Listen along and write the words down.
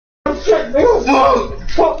shit, nigga.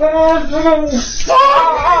 Fucking ass, nigga.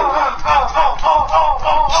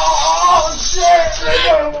 Oh, shit,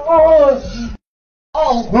 nigga.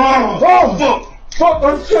 Oh,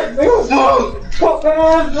 fucking shit, nigga. Fucking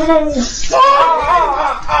ass, nigga.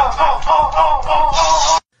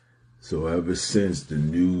 So ever since the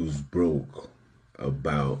news broke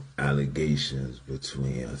about allegations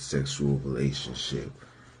between a sexual relationship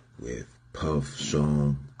with Puff,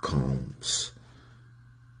 Sean Combs,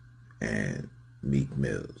 and Meek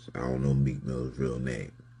Mills. I don't know Meek Mill's real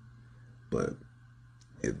name. But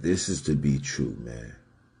if this is to be true, man,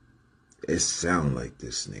 it sound like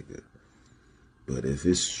this nigga. But if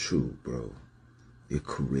it's true, bro, your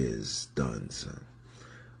career's done, son.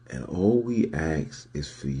 And all we ask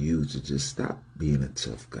is for you to just stop being a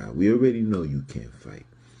tough guy. We already know you can't fight.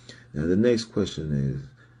 Now, the next question is,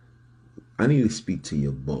 I need to speak to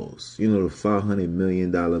your boss. You know, the $500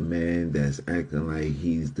 million man that's acting like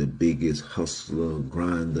he's the biggest hustler,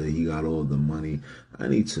 grinder, he got all the money. I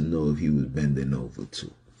need to know if he was bending over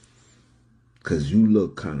too. Because you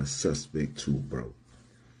look kind of suspect too, bro.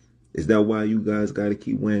 Is that why you guys got to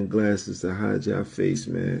keep wearing glasses to hide your face,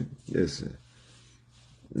 man? Listen.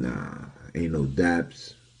 Nah, ain't no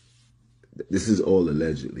daps. This is all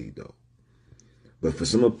allegedly, though. But for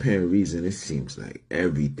some apparent reason, it seems like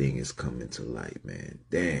everything is coming to light, man.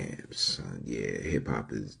 Damn, son. Yeah,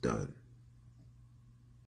 hip-hop is done.